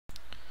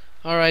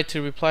Alright,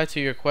 to reply to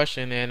your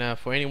question, and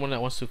for anyone that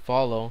wants to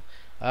follow,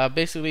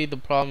 basically the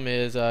problem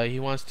is he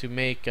wants to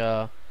make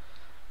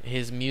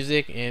his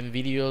music and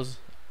videos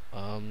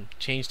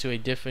change to a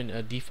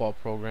different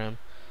default program.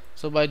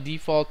 So by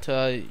default,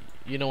 when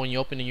you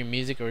open your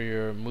music or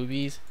your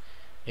movies,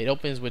 it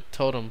opens with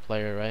Totem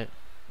Player, right?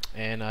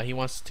 And he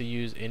wants to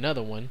use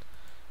another one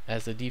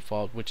as the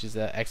default, which is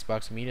the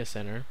Xbox Media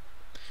Center.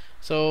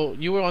 So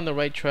you were on the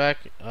right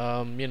track.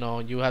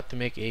 You have to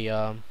make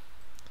a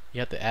you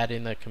have to add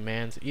in the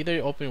commands,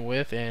 either open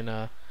with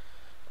and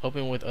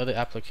open with other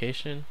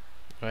application,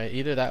 right?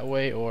 Either that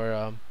way,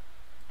 or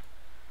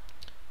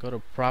go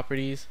to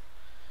properties,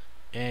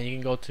 and you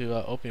can go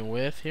to open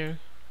with here,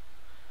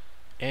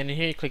 and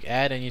here you click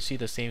add, and you see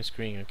the same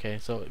screen. Okay,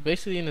 so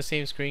basically in the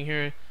same screen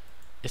here,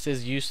 it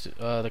says use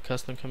the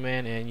custom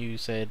command, and you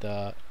said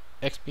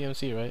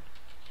xbmc, right?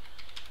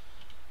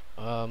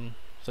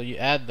 So you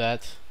add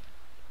that,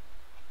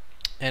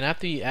 and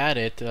after you add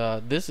it,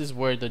 this is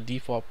where the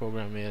default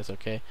program is.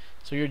 Okay,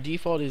 so your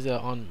default is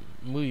on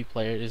movie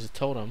player is a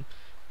Totem,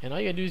 and all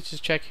you gotta do is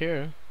just check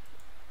here,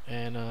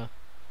 and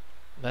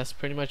that's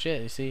pretty much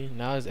it. You see,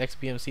 now his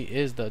xbmc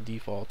is the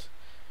default,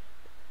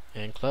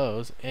 and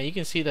close, and you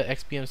can see that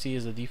xbmc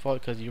is the default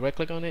because you right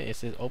click on it, it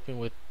says open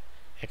with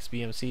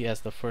xbmc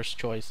as the first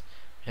choice,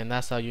 and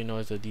that's how you know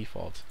it's the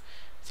default.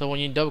 So when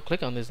you double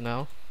click on this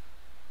now,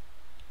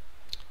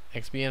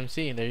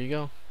 xbmc, there you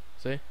go.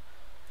 See,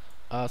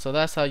 so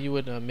that's how you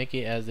would make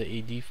it as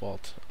a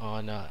default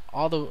on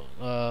all the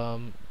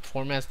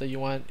formats that you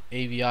want,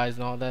 AVIs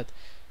and all that.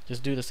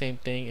 Just do the same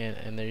thing,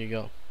 and there you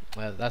go.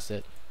 That's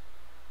it.